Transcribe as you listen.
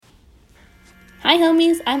Hi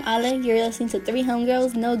homies, I'm Ale. You're listening to Three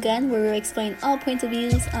Homegirls, No Gun, where we explain all points of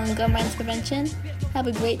views on gun violence prevention. Have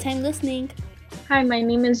a great time listening. Hi, my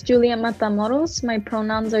name is Julia Matamoros. My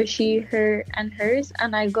pronouns are she, her, and hers,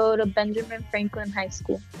 and I go to Benjamin Franklin High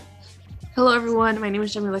School. Hello everyone, my name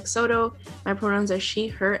is Jamila Soto. My pronouns are she,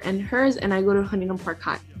 her, and hers, and I go to Huntington Park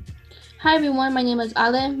High. Hi everyone, my name is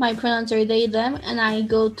Ale. My pronouns are they, them, and I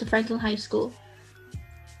go to Franklin High School.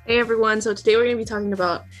 Hey everyone, so today we're going to be talking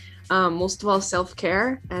about most of all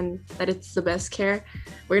self-care and that it's the best care.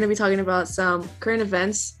 We're going to be talking about some current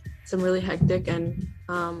events, some really hectic and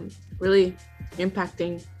really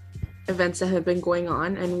impacting events that have been going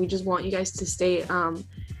on, and we just want you guys to stay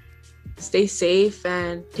safe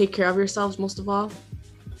and take care of yourselves most of all.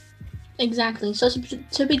 Exactly. So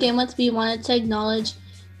to begin with, we wanted to acknowledge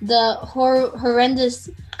the horrendous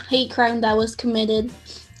hate crime that was committed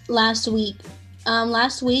last week.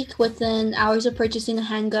 Last week, within hours of purchasing a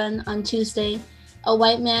handgun on Tuesday, a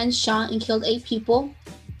white man shot and killed 8 people.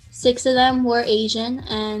 6 of them were Asian,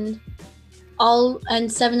 and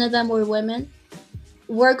 7 of them were women.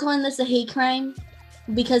 We're calling this a hate crime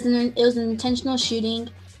because it was an intentional shooting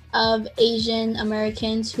of Asian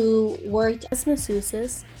Americans who worked as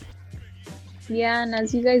masseuses. Yeah, and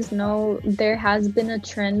as you guys know, there has been a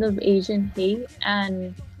trend of Asian hate,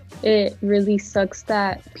 and it really sucks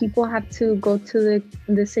that people have to go to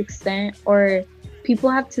this extent, or people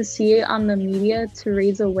have to see it on the media to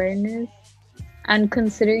raise awareness. And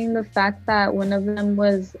considering the fact that one of them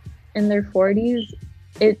was in their 40s,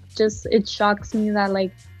 it shocks me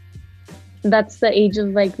that that's the age of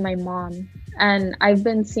my mom. And I've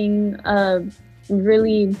been seeing a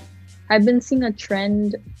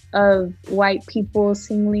trend of white people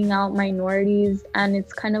singling out minorities, and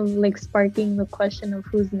it's kind of sparking the question of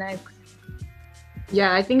who's next.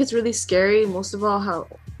 Yeah, I think it's really scary, most of all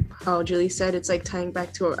how Julie said, it's tying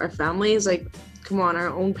back to our families, come on, our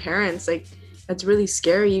own parents, that's really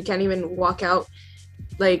scary. You can't even walk out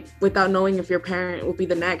without knowing if your parent will be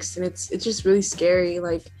the next, and it's just really scary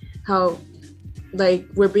how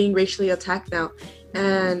we're being racially attacked now.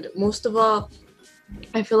 And most of all,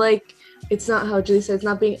 I feel like it's not, how Julie said, it's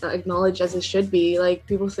not being acknowledged as it should be.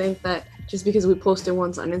 People think that just because we posted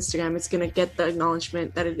once on Instagram, it's gonna get the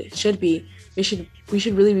acknowledgement that it should be. We should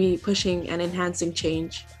really be pushing and enhancing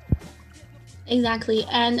change. Exactly.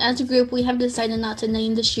 And as a group, we have decided not to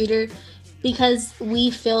name the shooter because we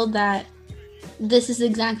feel that this is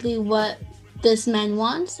exactly what this man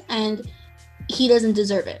wants, and he doesn't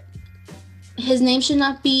deserve it. His name should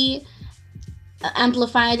not be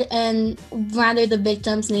amplified, and rather the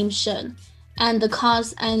victim's name should, and the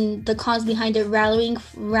cause behind it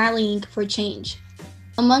rallying for change.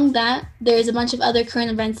 Among that, there's a bunch of other current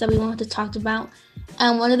events that we want to talk about,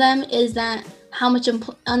 and one of them is that how much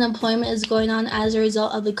unemployment is going on as a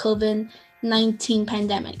result of the COVID-19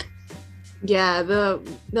 pandemic. Yeah, the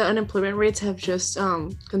unemployment rates have just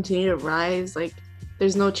continued to rise.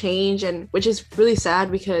 There's no change, and which is really sad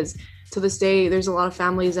because to this day there's a lot of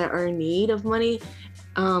families that are in need of money.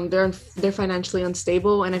 They're financially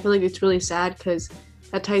unstable, and I feel like it's really sad because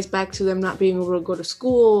that ties back to them not being able to go to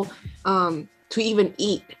school, to even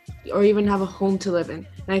eat, or even have a home to live in.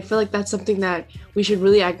 And I feel like that's something that we should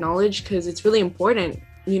really acknowledge because it's really important.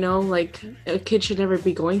 A kid should never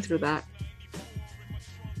be going through that.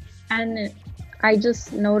 And I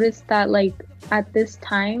just noticed that at this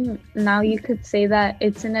time now, you could say that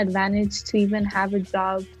it's an advantage to even have a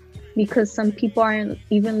job, because some people aren't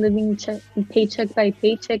even living paycheck by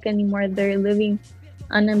paycheck anymore. They're living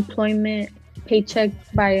unemployment paycheck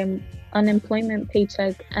by unemployment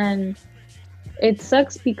paycheck, and it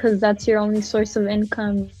sucks because that's your only source of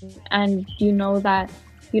income, and you know that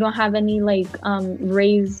you don't have any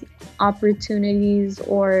raise opportunities,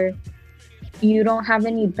 or you don't have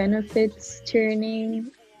any benefits to your name.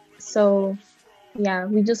 So yeah,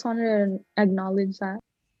 we just wanted to acknowledge that.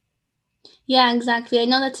 Yeah, exactly. I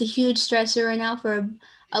know that's a huge stressor right now for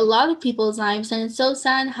a lot of people's lives, and it's so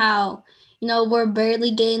sad how we're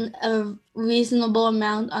barely getting a reasonable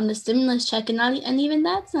amount on the stimulus check, and even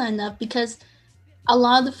that's not enough because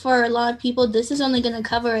for a lot of people this is only going to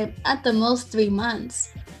cover at the most 3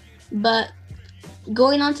 months. But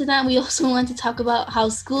going on to that, we also want to talk about how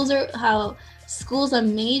school's a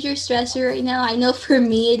major stressor right now. I know for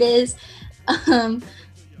me it is.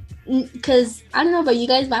 Because I don't know about you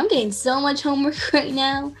guys, but I'm getting so much homework right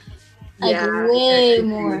now. Way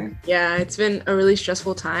more. Yeah, it's been a really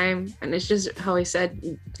stressful time, and it's just how I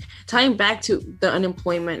said, tying back to the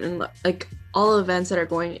unemployment and all events that are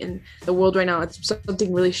going in the world right now. It's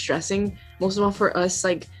something really stressing, most of all for us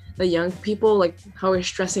the young people, like how we're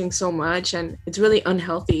stressing so much, and it's really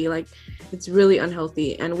unhealthy. Like it's really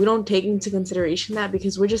unhealthy, and we don't take into consideration that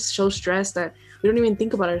because we're just so stressed that we don't even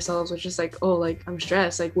think about ourselves. We're just like, oh, like I'm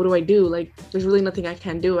stressed. Like what do I do? Like there's really nothing I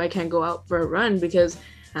can do. I can't go out for a run because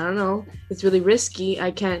I don't know, it's really risky. I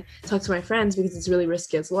can't talk to my friends because it's really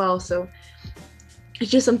risky as well. So it's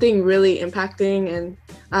just something really impacting.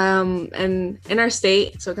 And in our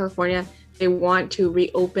state, so California, they want to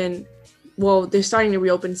reopen. Well, they're starting to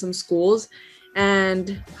reopen some schools.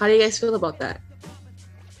 And how do you guys feel about that?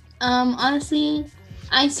 Honestly,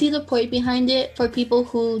 I see the point behind it for people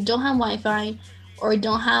who don't have Wi-Fi or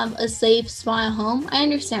don't have a safe spot at home. I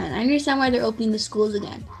understand. I understand why they're opening the schools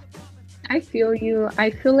again. I feel you. I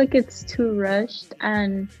feel like it's too rushed,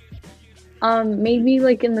 and maybe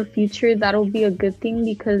like in the future that'll be a good thing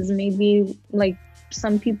because maybe like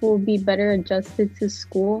some people will be better adjusted to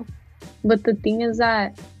school. But the thing is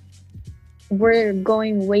that we're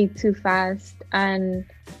going way too fast, and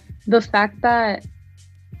the fact that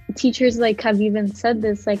teachers like have even said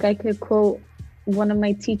this, like I could quote one of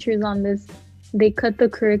my teachers on this, they cut the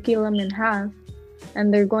curriculum in half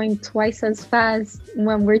and they're going twice as fast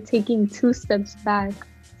when we're taking 2 steps back.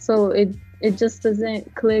 So it just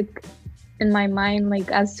doesn't click in my mind like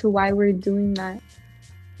as to why we're doing that.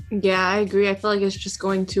 Yeah, I agree. I feel like it's just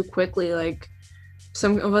going too quickly. Like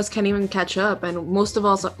some of us can't even catch up, and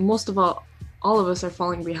all of us are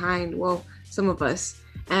falling behind. Well, some of us,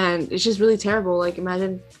 and it's just really terrible. Like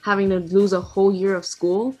imagine having to lose a whole year of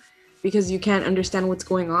school because you can't understand what's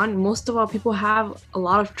going on. Most of all, people have a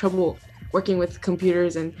lot of trouble working with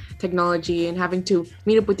computers and technology and having to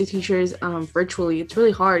meet up with the teachers virtually. It's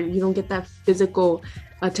really hard. You don't get that physical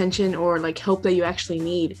attention or like help that you actually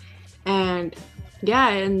need. And yeah,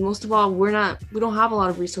 and most of all, we don't have a lot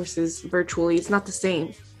of resources virtually. It's not the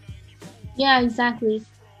same. Yeah, exactly.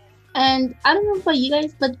 And I don't know about you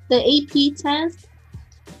guys, but the AP test,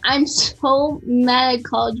 I'm so mad at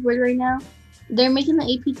College Board right now. They're making the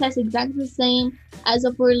AP test exactly the same as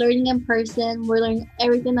if we're learning in person. We're learning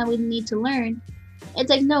everything that we need to learn. It's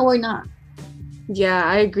like, no, we're not. Yeah,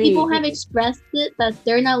 I agree. People have expressed it that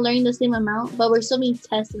they're not learning the same amount, but we're still being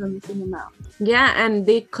tested on the same amount. Yeah, and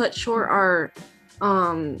they cut short our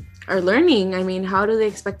learning. I mean, how do they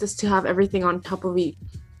expect us to have everything on top of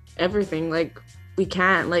everything? Like we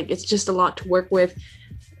can't. Like it's just a lot to work with.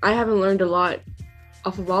 I haven't learned a lot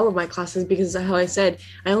off of all of my classes because how I said,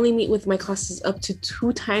 I only meet with my classes up to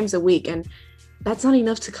 2 times a week, and that's not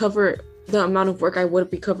enough to cover the amount of work I would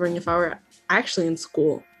be covering if I were actually in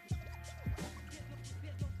school.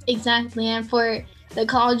 Exactly. And for the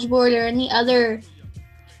College Board or any other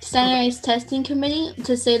standardized testing committee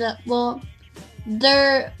to say that, well,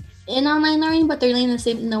 they're in online learning, but they're learning the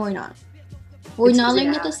same. No, we're not. We're not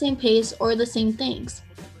learning at the same pace or the same things.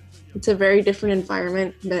 It's a very different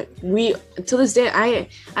environment that we, to this day,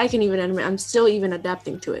 I can even admit, I'm still even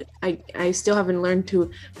adapting to it. I still haven't learned to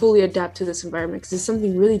fully adapt to this environment because it's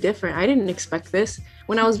something really different. I didn't expect this.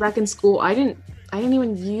 When I was back in school, I didn't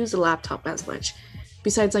even use a laptop as much.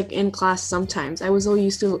 Besides like in class sometimes. I was so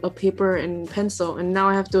used to a paper and pencil, and now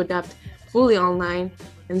I have to adapt fully online,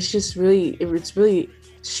 and it's really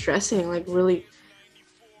stressing, like really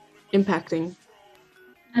impacting.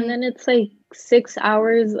 And then it's like 6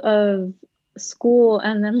 hours of school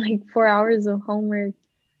and then like 4 hours of homework.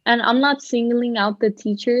 And I'm not singling out the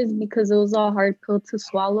teachers because it was a hard pill to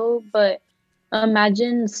swallow, but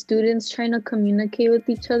imagine students trying to communicate with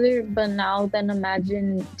each other, but now then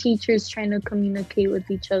imagine teachers trying to communicate with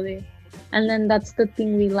each other. And then that's the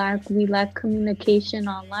thing we lack. We lack communication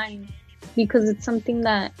online because it's something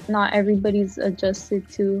that not everybody's adjusted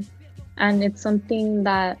to. And it's something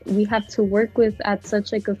that we have to work with at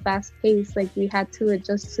such like a fast pace. Like we had to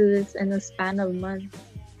adjust to this in a span of months.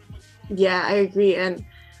 Yeah, I agree. And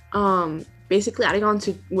basically adding on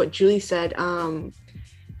to what Julie said,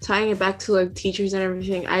 tying it back to like teachers and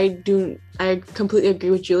everything, I completely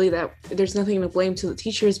agree with Julie that there's nothing to blame to the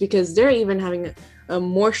teachers because they're even having a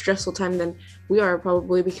more stressful time than we are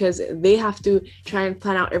probably because they have to try and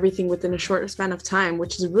plan out everything within a short span of time,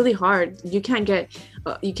 which is really hard. You can't get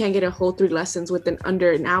a whole 3 lessons within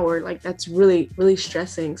under an hour. Like that's really, really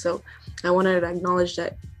stressing. So I wanted to acknowledge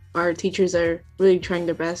that our teachers are really trying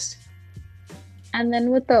their best. And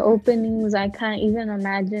then with the openings, I can't even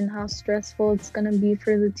imagine how stressful it's going to be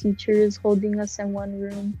for the teachers holding us in one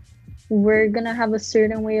room. We're going to have a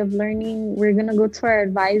certain way of learning. We're going to go to our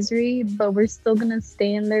advisory, but we're still going to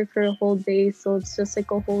stay in there for a whole day. So it's just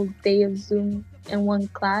like a whole day of Zoom in one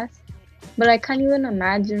class. But I can't even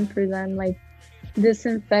imagine for them, like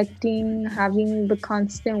disinfecting, having the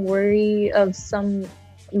constant worry of some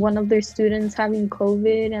one of their students having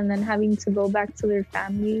COVID and then having to go back to their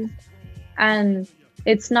families. And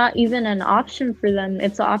it's not even an option for them.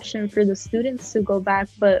 It's an option for the students to go back,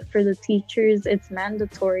 but for the teachers, it's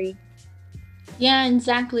mandatory. Yeah,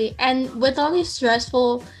 exactly. And with all these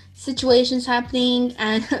stressful situations happening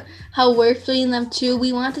and how we're feeling them too,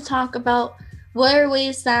 we want to talk about what are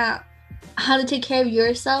ways that how to take care of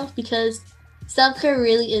yourself, because self-care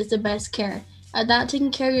really is the best care. Without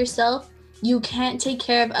taking care of yourself, you can't take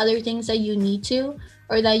care of other things that you need to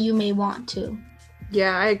or that you may want to.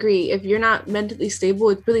 Yeah, I agree. If you're not mentally stable,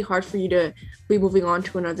 it's really hard for you to be moving on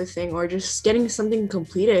to another thing or just getting something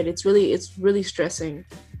completed. It's really stressing.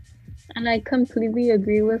 And I completely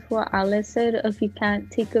agree with what Alice said. If you can't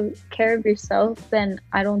take care of yourself, then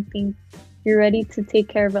I don't think you're ready to take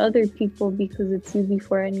care of other people, because it's you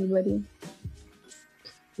before anybody.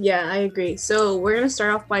 Yeah, I agree. So we're gonna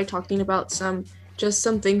start off by talking about some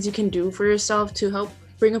things you can do for yourself to help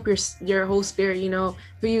bring up your whole spirit,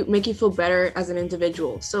 make you feel better as an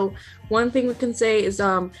individual. So one thing we can say is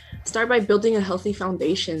start by building a healthy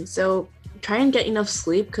foundation. So try and get enough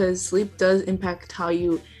sleep, because sleep does impact how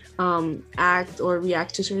you act or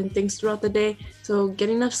react to certain things throughout the day. So get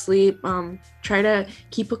enough sleep. Try to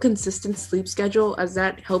keep a consistent sleep schedule, as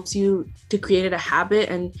that helps you to create a habit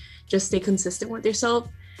and just stay consistent with yourself.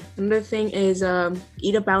 Another thing is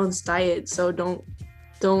eat a balanced diet. So don't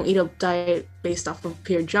eat a diet based off of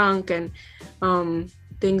pure junk and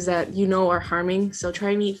things that are harming. So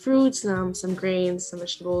try and eat fruits, some grains, some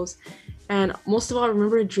vegetables, and most of all,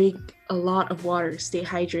 remember to drink a lot of water. Stay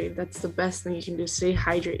hydrated. That's the best thing you can do. Stay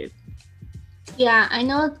hydrated. Yeah, I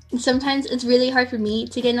know sometimes it's really hard for me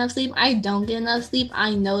to get enough sleep. I don't get enough sleep.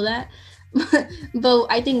 I know that. But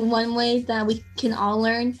I think one way that we can all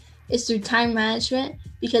learn is through time management,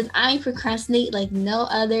 because I procrastinate like no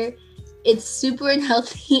other. It's super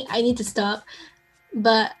unhealthy. I need to stop.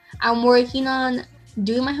 But I'm working on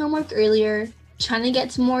doing my homework earlier, trying to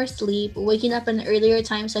get some more sleep, waking up at an earlier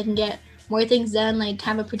time so I can get more things done, like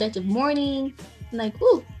have a productive morning. Like,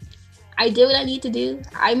 whoo, I did what I need to do.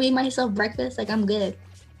 I made myself breakfast. Like, I'm good.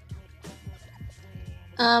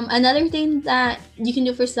 Another thing that you can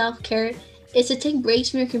do for self-care is to take breaks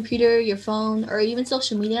from your computer, your phone, or even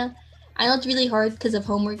social media. I know it's really hard because of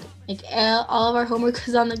homework. Like, all of our homework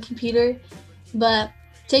is on the computer. But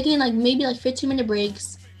taking like maybe like 15-minute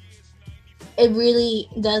breaks, it really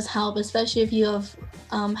does help, especially if you have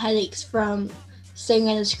headaches from staring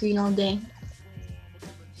at a screen all day.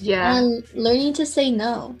 Yeah. And learning to say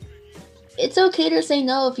no. It's okay to say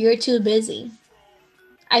no if you're too busy.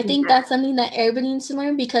 I think that's something that everybody needs to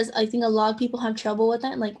learn, because I think a lot of people have trouble with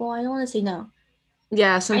that. Like, well, I don't want to say no.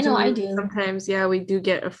 Yeah, I know I do. Sometimes, yeah, we do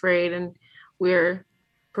get afraid and we're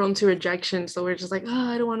prone to rejection. So we're just like, oh,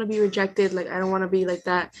 I don't want to be rejected. Like, I don't want to be like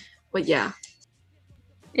that. But yeah.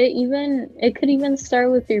 It could even start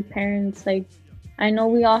with your parents. Like, I know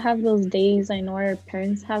we all have those days. I know our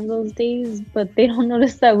parents have those days, but they don't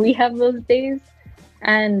notice that we have those days.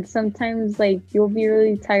 And sometimes, like, you'll be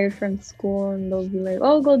really tired from school and they'll be like,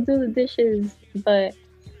 oh, go do the dishes. But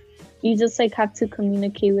you just, like, have to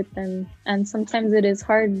communicate with them. And sometimes it is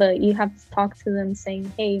hard, but you have to talk to them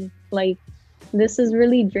saying, hey, like, this is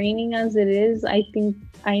really draining as it is. I think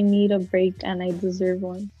I need a break and I deserve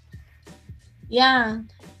one. Yeah,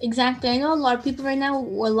 exactly. I know a lot of people right now, a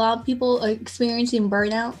lot of people are experiencing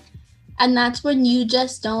burnout. And that's when you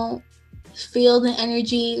just don't feel the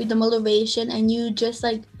energy, the motivation, and you just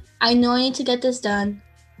like, I know I need to get this done,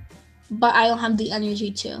 but I don't have the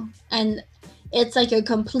energy to. And it's like you're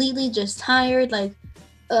completely just tired, like,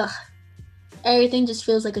 ugh, everything just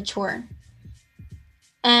feels like a chore.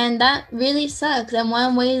 And that really sucks. And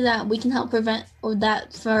one way that we can help prevent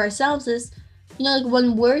that for ourselves is, like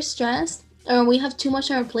when we're stressed or we have too much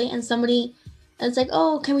on our plate and somebody is like,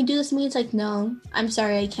 oh, can we do this? Me, it's like, no, I'm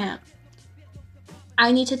sorry, I can't.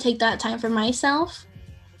 I need to take that time for myself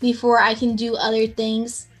before I can do other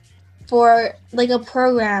things for like a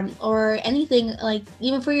program or anything, like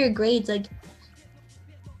even for your grades, like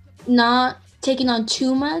not taking on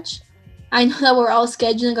too much. I know that we're all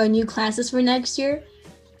scheduling our new classes for next year,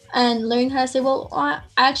 and learning how to say, well, I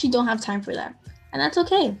actually don't have time for that. And that's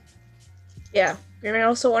okay. Yeah. And I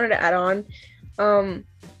also wanted to add on,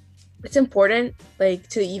 it's important, like,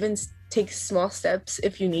 to even take small steps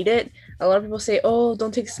if you need it. A lot of people say, oh,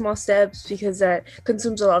 don't take small steps because that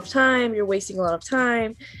consumes a lot of time. You're wasting a lot of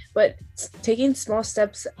time. But taking small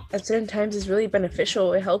steps at certain times is really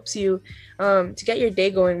beneficial. It helps you to get your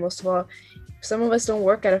day going, most of all. Some of us don't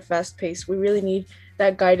work at a fast pace. We really need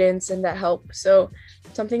that guidance and that help. So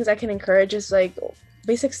some things I can encourage is like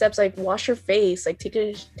basic steps, like wash your face, like take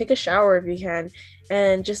a shower if you can,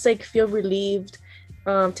 and just like feel relieved,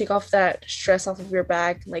 take off that stress off of your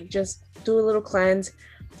back. Like just do a little cleanse.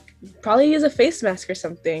 Probably use a face mask or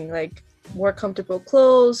something. Like wear comfortable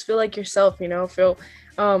clothes. Feel like yourself. Feel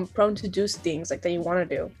prone to do things like that you want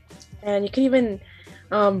to do. And you can even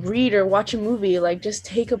read or watch a movie. Like just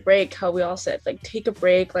take a break. How we all said, like take a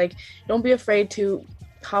break. Like don't be afraid to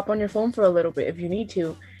hop on your phone for a little bit if you need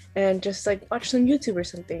to, and just like watch some YouTube or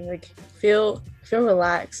something. Like feel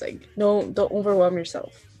relaxed. Like don't overwhelm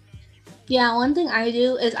yourself. Yeah, one thing I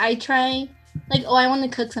do is I try, like, oh, I want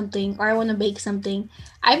to cook something or I want to bake something.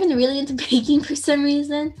 I've been really into baking for some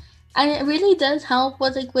reason, and it really does help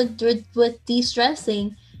with with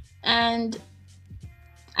de-stressing. And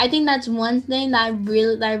I think that's one thing that I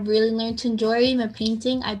really learned to enjoy. Even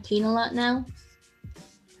painting, I paint a lot now.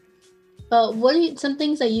 But what are some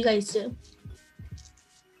things that you guys do?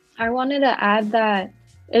 I wanted to add that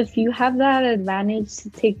if you have that advantage to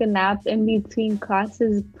take a nap in between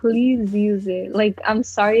classes, please use it. Like, I'm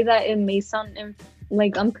sorry that it may sound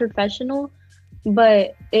like unprofessional,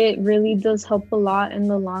 but it really does help a lot in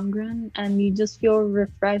the long run, and you just feel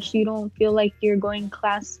refreshed. You don't feel like you're going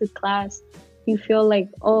class to class. You feel like,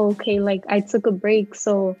 oh, okay, like I took a break,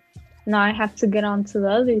 so now I have to get on to the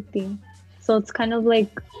other thing. So it's kind of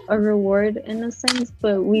like a reward in a sense,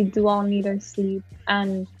 but we do all need our sleep,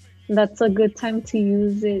 and that's a good time to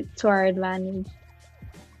use it to our advantage.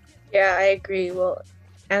 Yeah, I agree. Well,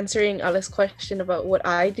 answering Alice's question about what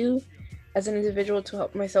I do as an individual to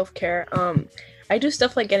help my self care, I do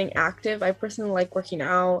stuff like getting active. I personally like working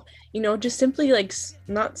out. Just simply like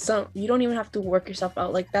not some. You don't even have to work yourself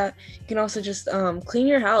out like that. You can also just clean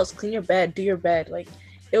your house, clean your bed, do your bed. Like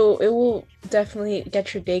it will definitely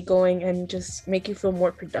get your day going and just make you feel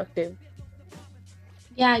more productive.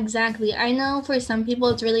 Yeah, exactly. I know for some people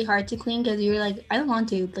it's really hard to clean because you're like, I don't want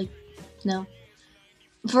to. Like, no.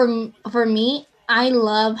 For me, I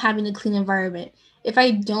love having a clean environment. If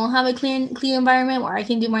I don't have a clean environment where I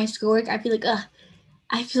can do my schoolwork, I feel like, ugh,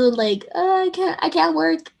 I feel like I can't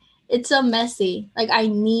work. It's so messy. Like I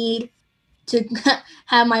need to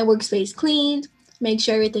have my workspace cleaned, make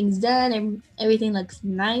sure everything's done and everything looks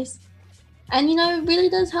nice. And it really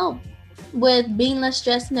does help with being less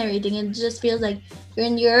stressed and everything. It just feels like you're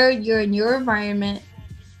in your environment.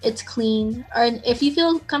 It's clean. Or if you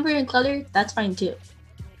feel comfort and clutter, that's fine too.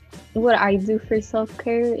 What I do for self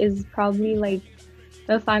care is probably like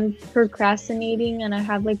if I'm procrastinating and I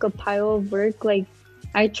have like a pile of work, like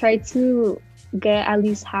I try to get at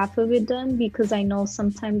least half of it done because I know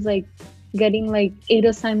sometimes like getting like 8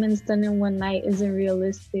 assignments done in one night isn't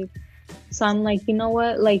realistic. So I'm like, you know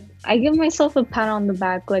what? Like I give myself a pat on the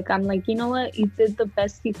back. Like I'm like, you know what? You did the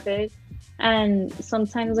best you could. And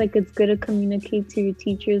sometimes like it's good to communicate to your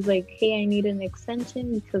teachers like, hey, I need an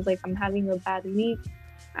extension because like I'm having a bad week.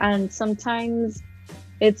 And sometimes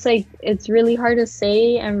it's like it's really hard to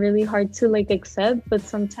say and really hard to like accept, but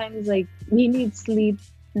sometimes like you need sleep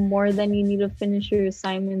more than you need to finish your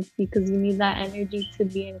assignments because you need that energy to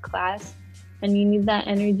be in class and you need that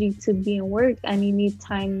energy to be in work and you need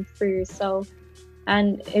time for yourself.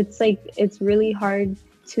 And it's like it's really hard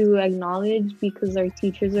to acknowledge because our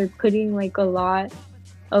teachers are putting like a lot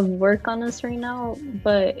of work on us right now,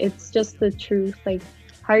 but it's just the truth. Like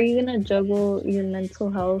how are you gonna juggle your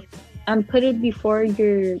mental health and put it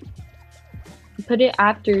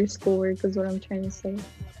after schoolwork is what I'm trying to say.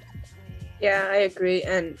 Yeah, I agree.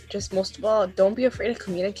 And just most of all, don't be afraid to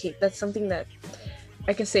communicate. That's something that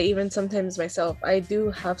I can say even sometimes myself. I do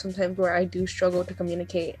have some times where I do struggle to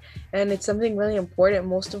communicate. And it's something really important.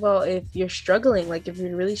 Most of all, if you're struggling, like if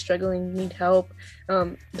you're really struggling, need help,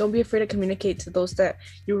 don't be afraid to communicate to those that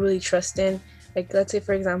you really trust in. Like let's say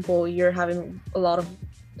for example, you're having a lot of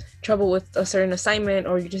trouble with a certain assignment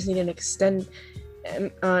or you just need an extended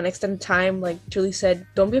time. Like Julie said,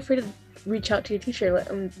 don't be afraid to reach out to your teacher,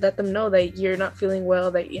 let them know that you're not feeling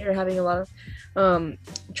well, that you're having a lot of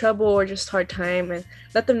trouble or just hard time, and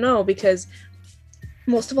let them know, because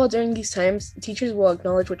most of all during these times teachers will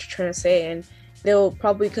acknowledge what you're trying to say, and they'll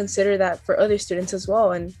probably consider that for other students as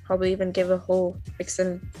well, and probably even give a whole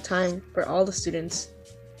extended time for all the students.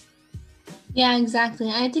 Yeah,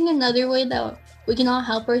 exactly. I think another way that we can all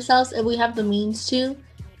help ourselves if we have the means to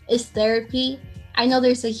is therapy. I know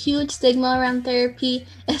there's a huge stigma around therapy,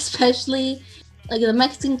 especially like the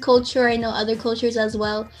Mexican culture. I know other cultures as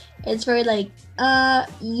well. It's very like,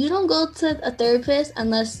 you don't go to a therapist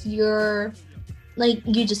unless you're like,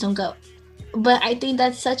 you just don't go. But I think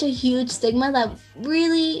that's such a huge stigma that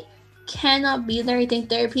really cannot be there. I think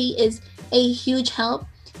therapy is a huge help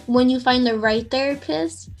when you find the right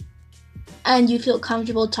therapist and you feel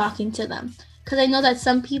comfortable talking to them. Because I know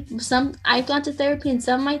that I've gone to therapy and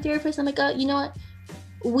some of my therapists, I'm like, oh, you know what?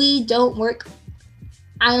 We don't work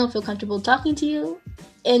I don't feel comfortable talking to you.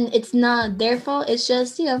 And it's not their fault. It's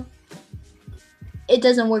just, it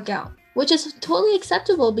doesn't work out, which is totally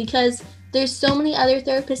acceptable because there's so many other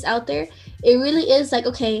therapists out there. It really is like,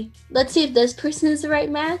 okay, let's see if this person is the right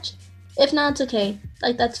match. If not, it's okay.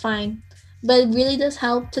 Like, that's fine. But it really does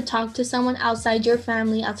help to talk to someone outside your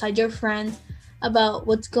family, outside your friends, about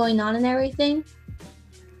what's going on and everything,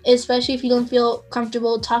 especially if you don't feel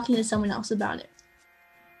comfortable talking to someone else about it.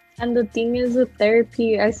 And the thing is with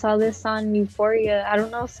therapy, I saw this on Euphoria. I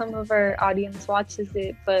don't know if some of our audience watches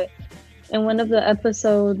it, but in one of the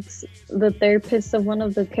episodes, the therapist of one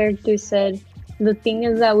of the characters said, the thing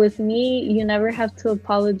is that with me, you never have to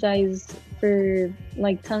apologize for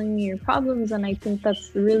like telling me your problems. And I think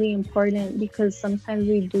that's really important because sometimes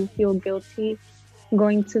we do feel guilty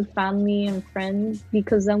going to family and friends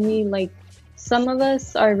because then we like, some of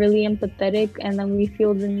us are really empathetic and then we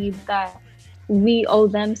feel the need that we owe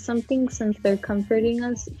them something since they're comforting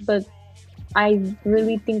us. But I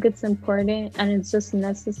really think it's important and it's just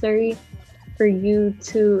necessary for you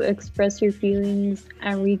to express your feelings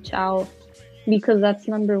and reach out because that's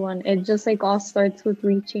number one. It just like all starts with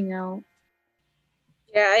reaching out.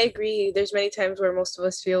 Yeah, I agree. There's many times where most of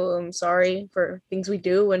us feel sorry for things we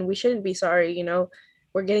do when we shouldn't be sorry.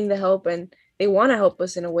 We're getting the help and they want to help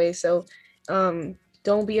us in a way. So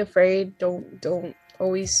don't be afraid. Don't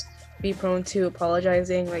always be prone to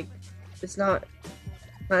apologizing. Like, it's not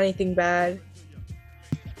anything bad.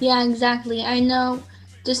 Yeah, exactly. I know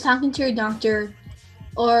just talking to your doctor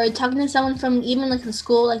or talking to someone from even like the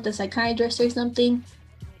school, like the psychiatrist or something,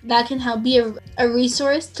 that can help be a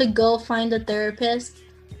resource to go find a therapist,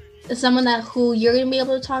 someone that who you're gonna be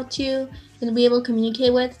able to talk to, gonna be able to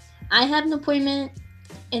communicate with. I have an appointment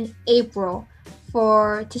in April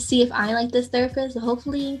to see if I like this therapist. So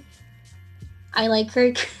hopefully I like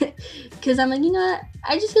her because I'm like, what?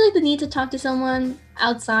 I just feel like the need to talk to someone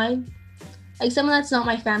outside, like someone that's not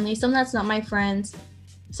my family, someone that's not my friends,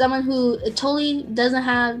 someone who totally doesn't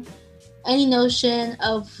have any notion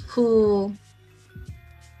of who,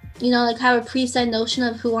 like have a preset notion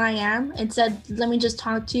of who I am. Instead, let me just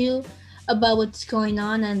talk to you about what's going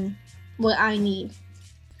on and what I need.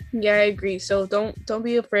 Yeah, I agree. So don't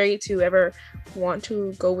be afraid to ever want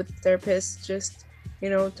to go with a therapist. Just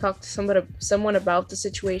talk to someone about the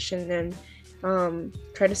situation and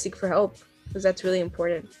try to seek for help because that's really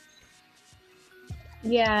important.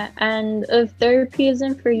 Yeah, and if therapy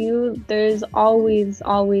isn't for you, there's always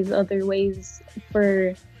other ways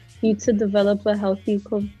for you to develop a healthy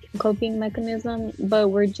coping mechanism, but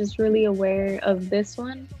we're just really aware of this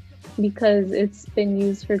one because it's been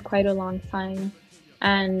used for quite a long time.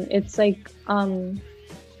 And it's like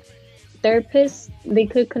therapists, they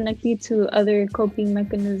could connect you to other coping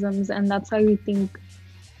mechanisms, and that's why we think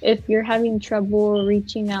if you're having trouble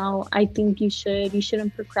reaching out, I think you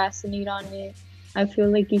shouldn't procrastinate on it. I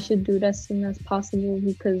feel like you should do it as soon as possible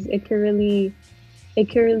because it can really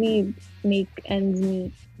make ends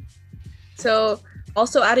meet. So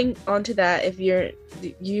also adding on to that, if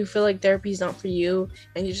you feel like therapy is not for you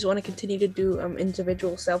and you just want to continue to do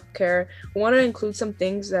individual self-care, we want to include some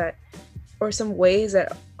things or some ways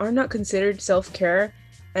that are not considered self-care,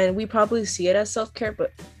 and we probably see it as self-care,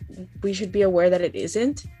 but we should be aware that it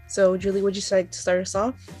isn't. So Julie, would you like to start us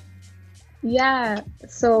off? Yeah,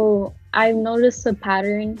 so I've noticed a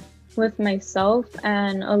pattern with myself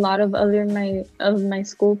and a lot of my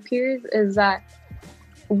school peers is that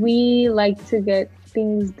we like to get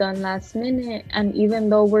things done last minute, and even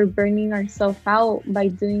though we're burning ourselves out by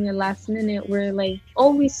doing it last minute, we're like,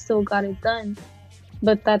 oh, we still got it done.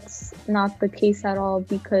 But that's not the case at all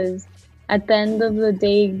because at the end of the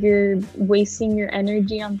day, you're wasting your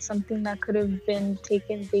energy on something that could have been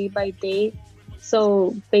taken day by day.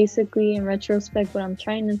 So basically, in retrospect, what I'm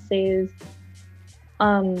trying to say is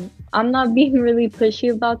I'm not being really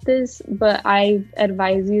pushy about this, but I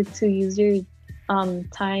advise you to use your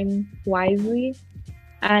time wisely.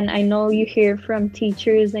 And I know you hear from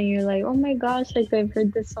teachers and you're like, oh my gosh, like I've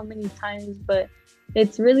heard this so many times, but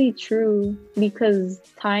it's really true because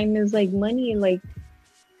time is like money, like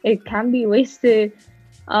it can be wasted.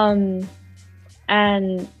 And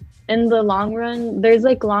in the long run, there's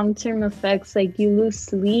like long-term effects, like you lose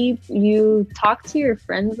sleep, you talk to your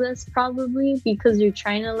friends less probably because you're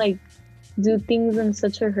trying to like do things in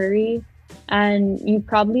such a hurry, and you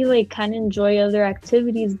probably like can't enjoy other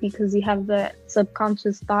activities because you have that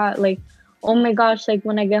subconscious thought like, oh my gosh, like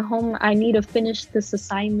when I get home I need to finish this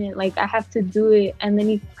assignment, like I have to do it, and then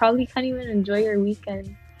you probably can't even enjoy your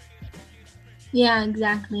weekend. Yeah,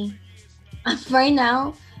 exactly. Right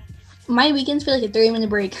now my weekends feel like a 30-minute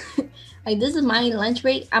break. Like this is my lunch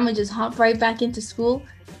break, I'm gonna just hop right back into school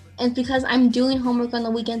And because I'm doing homework on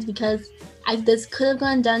the weekends, because this could have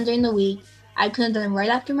gone done during the week. I could have done it right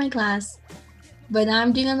after my class, but now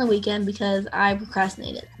I'm doing it on the weekend because I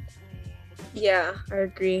procrastinated. Yeah, I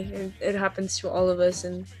agree. It happens to all of us,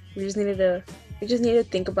 and we just need to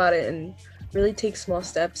think about it and really take small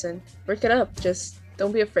steps and work it up. Just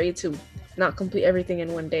don't be afraid to not complete everything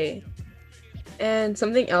in one day. And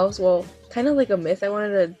something else, well, kind of like a myth I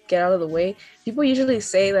wanted to get out of the way. People usually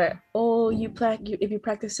say that, oh, if you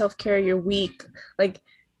practice self-care, you're weak. Like,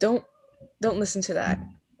 don't listen to that.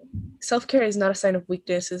 Self-care is not a sign of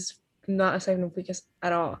weakness. Is not a sign of weakness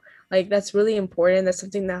at all. Like, that's really important. That's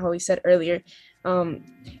something that Holly said earlier. Um,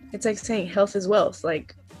 it's like saying health is wealth.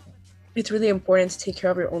 Like, it's really important to take care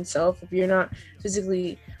of your own self. If you're not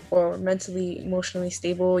physically or mentally, emotionally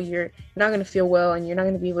stable, you're not going to feel well, and you're not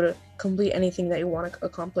going to be able to complete anything that you want to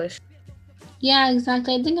accomplish. Yeah,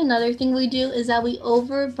 exactly. I think another thing we do is that we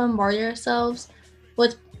over bombard ourselves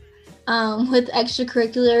with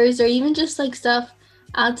extracurriculars, or even just like stuff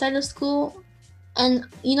outside of school. And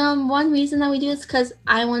one reason that we do is because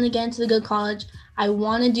I want to get into a good college. I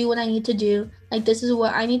want to do what I need to do. Like, this is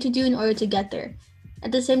what I need to do in order to get there.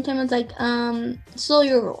 At the same time, it's like, slow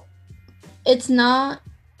your roll. It's not.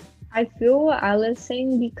 I feel what Alice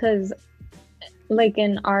saying, because like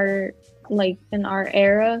in our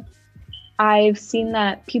era, I've seen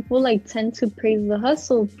that people like tend to praise the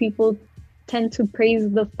hustle. People tend to praise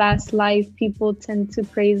the fast life. People tend to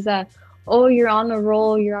praise that, oh, you're on a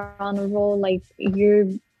roll, like you're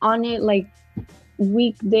on it like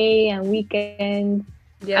weekday and weekend.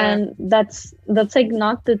 Yeah. And that's like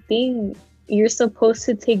not the thing. You're supposed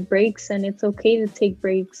to take breaks, and it's okay to take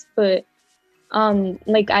breaks. But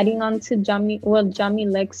like adding on to Jami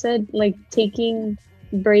Lex said, like taking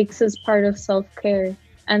breaks is part of self-care.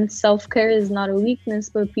 And self-care is not a weakness,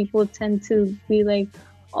 but people tend to be like,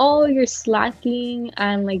 oh, you're slacking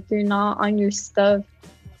and like you're not on your stuff.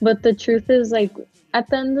 But the truth is, like, at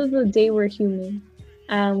the end of the day, we're human,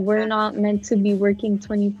 and we're not meant to be working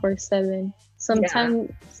 24/7.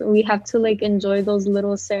 Sometimes we have to like enjoy those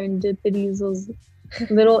little serendipities, those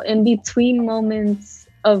little in between moments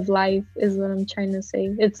of life, is what I'm trying to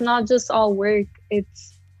say. It's not just all work,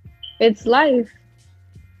 it's life.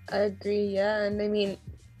 I agree, yeah. And I mean,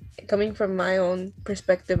 coming from my own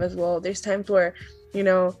perspective as well, there's times where,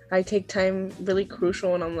 I take time really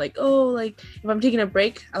crucial, and I'm like, oh, like if I'm taking a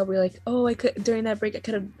break, I'll be like, oh, during that break I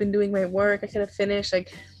could have been doing my work, I could have finished,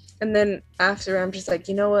 like, and then after I'm just like,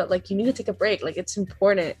 you know what, like you need to take a break, like it's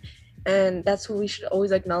important. And that's what we should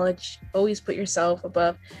always acknowledge. Always put yourself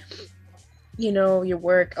above, your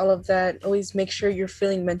work, all of that. Always make sure you're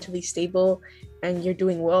feeling mentally stable and you're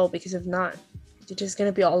doing well, because if not, you're just going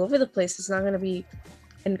to be all over the place. It's not going to be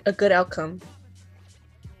a good outcome.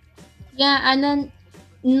 Yeah, and then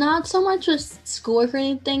not so much with schoolwork or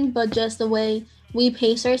anything, but just the way we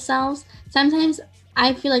pace ourselves. Sometimes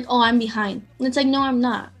I feel like, oh, I'm behind. And it's like, no, I'm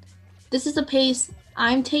not. This is the pace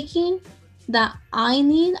I'm taking that I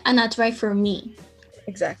need, and that's right for me.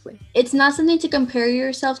 Exactly. It's not something to compare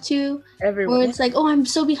yourself to. Everyone. Or it's like, oh, I'm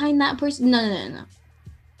so behind that person. No.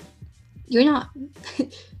 You're not.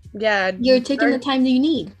 Yeah. You're taking the time that you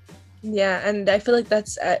need. Yeah, and I feel like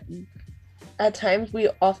that's at times we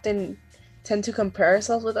often tend to compare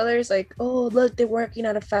ourselves with others, like, oh, look, they're working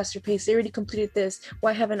at a faster pace, they already completed this,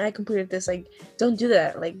 why haven't I completed this? Like, don't do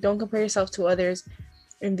that. Like, don't compare yourself to others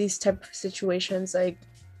in these type of situations. Like,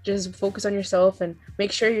 just focus on yourself and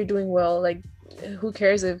make sure you're doing well. Like, who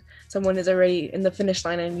cares if someone is already in the finish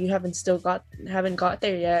line and you haven't got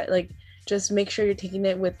there yet? Like, just make sure you're taking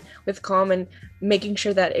it with calm and making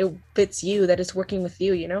sure that it fits you, that it's working with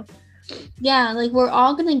you, Yeah, like we're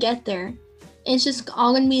all gonna get there. It's just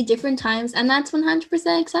all gonna be different times, and that's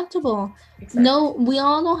 100% acceptable. Exactly. No, we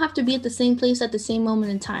all don't have to be at the same place at the same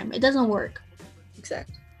moment in time. It doesn't work.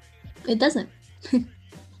 Exactly. It doesn't.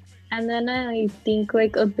 And then I think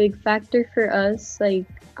like a big factor for us, like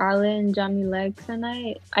Alan, Jami Lex, and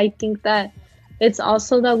I think that it's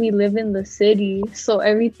also that we live in the city, so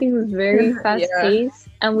everything is very fast paced,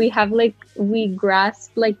 and we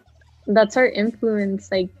grasp, like, that's our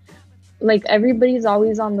influence. Like everybody's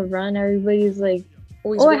always on the run. Everybody's like,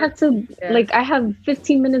 always I have to like I have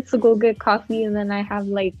 15 minutes to go get coffee, and then I have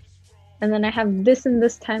this and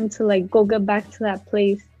this time to like go get back to that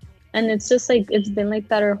place. And it's just like it's been like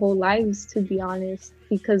that our whole lives, to be honest,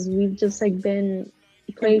 because we've just like been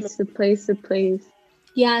place to place to place.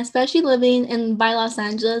 Yeah, especially living by Los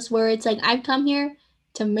Angeles, where it's like I've come here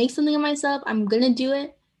to make something of myself. I'm gonna do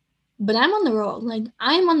it, but I'm on the road. Like,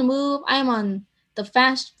 I'm on the move. I'm on the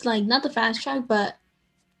fast, like, not the fast track, but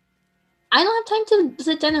I don't have time to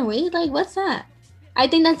sit down and wait. Like, what's that? I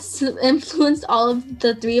think that's influenced all of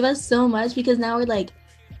the three of us so much because now we're like,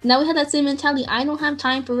 now we have that same mentality. I don't have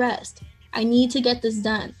time for rest. I need to get this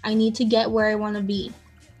done. I need to get where I want to be.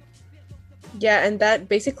 Yeah, and that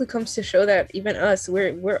basically comes to show that even us,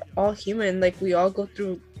 we're all human. Like we all go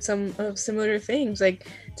through some similar things. Like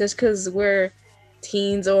just because we're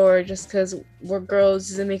teens or just because we're girls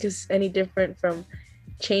doesn't make us any different from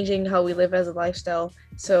changing how we live as a lifestyle.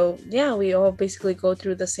 So yeah, we all basically go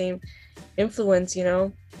through the same influence, you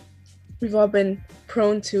know. We've all been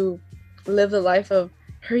prone to live the life of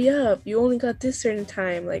hurry up, you only got this certain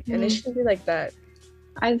time, like, and it shouldn't be like that.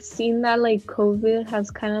 I've seen that like COVID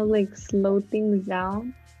has kind of like slowed things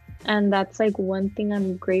down, and that's like one thing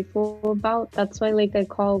I'm grateful about. That's why like I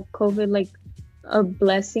call COVID like a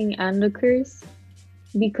blessing and a curse,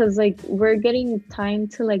 because like we're getting time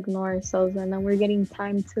to like know ourselves, and then we're getting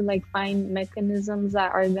time to like find mechanisms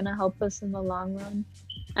that are gonna help us in the long run.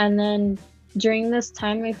 And then during this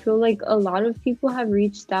time, I feel like a lot of people have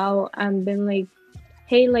reached out and been like,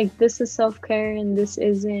 hey, like this is self-care and this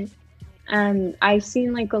isn't. And I've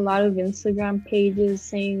seen like a lot of Instagram pages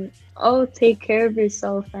saying, oh, take care of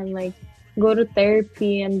yourself and like go to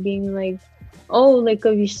therapy, and being like, oh, like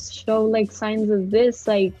if you show like signs of this,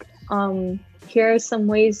 like here are some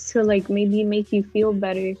ways to like maybe make you feel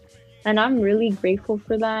better. And I'm really grateful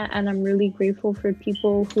for that, and I'm really grateful for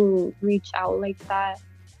people who reach out like that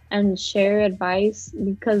and share advice,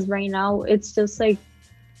 because right now it's just like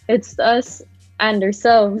it's us and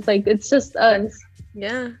ourselves, like it's just us.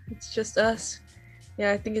 Yeah, it's just us.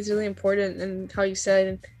 Yeah, I think it's really important, and how you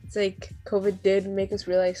said, it's like COVID did make us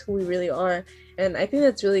realize who we really are, and I think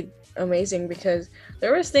that's really amazing because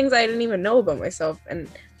there was things I didn't even know about myself, and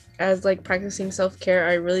as like practicing self-care,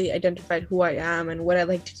 I really identified who I am and what I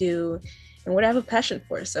like to do and what I have a passion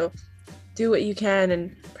for. So do what you can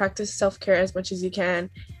and practice self-care as much as you can,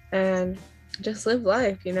 and just live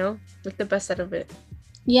life, you know, make the best out of it.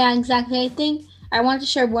 Yeah, exactly. I think I want to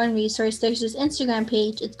share one resource. There's this Instagram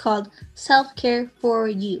page. It's called Self Care for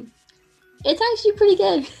You. It's actually pretty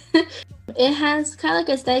good. It has kind of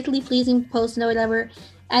like aesthetically pleasing posts and whatever,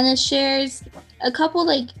 and it shares a couple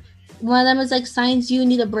like one of them is like signs you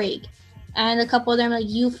need a break, and a couple of them like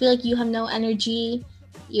you feel like you have no energy,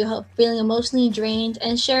 you're feeling emotionally drained,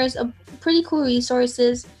 and shares a pretty cool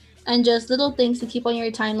resources and just little things to keep on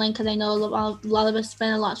your timeline, because I know a lot of us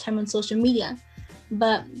spend a lot of time on social media,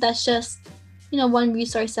 but that's just one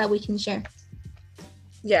resource that we can share.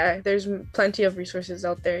 Yeah, there's plenty of resources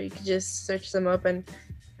out there. You can just search them up, and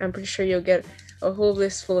I'm pretty sure you'll get a whole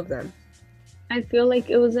list full of them. I feel like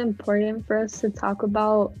it was important for us to talk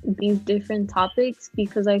about these different topics,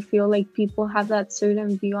 because I feel like people have that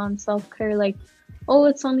certain view on self-care, like, oh,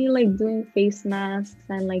 it's only like doing face masks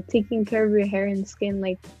and like taking care of your hair and skin.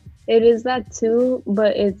 Like it is that too,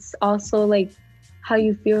 but it's also like how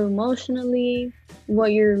you feel emotionally,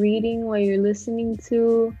 what you're reading, what you're listening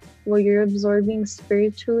to, what you're absorbing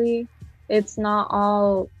spiritually. It's not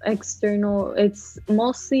all external, it's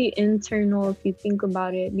mostly internal if you think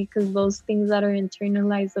about it, because those things that are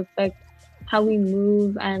internalized affect how we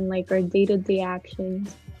move and like our day-to-day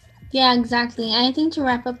actions. Yeah, exactly. And I think to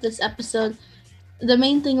wrap up this episode, the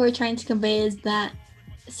main thing we're trying to convey is that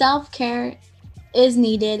self-care is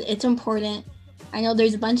needed. It's important. I know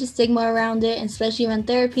there's a bunch of stigma around it, especially around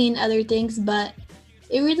therapy and other things, but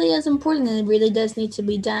it really is important and it really does need to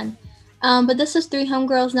be done. But this is Three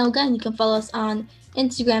Homegirls No Gun. You can follow us on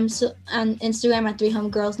Instagram at Three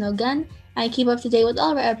Homegirls No Gun. And keep up to date with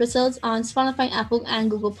all of our episodes on Spotify, Apple,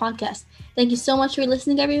 and Google Podcasts. Thank you so much for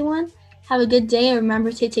listening, everyone. Have a good day, and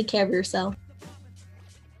remember to take care of yourself.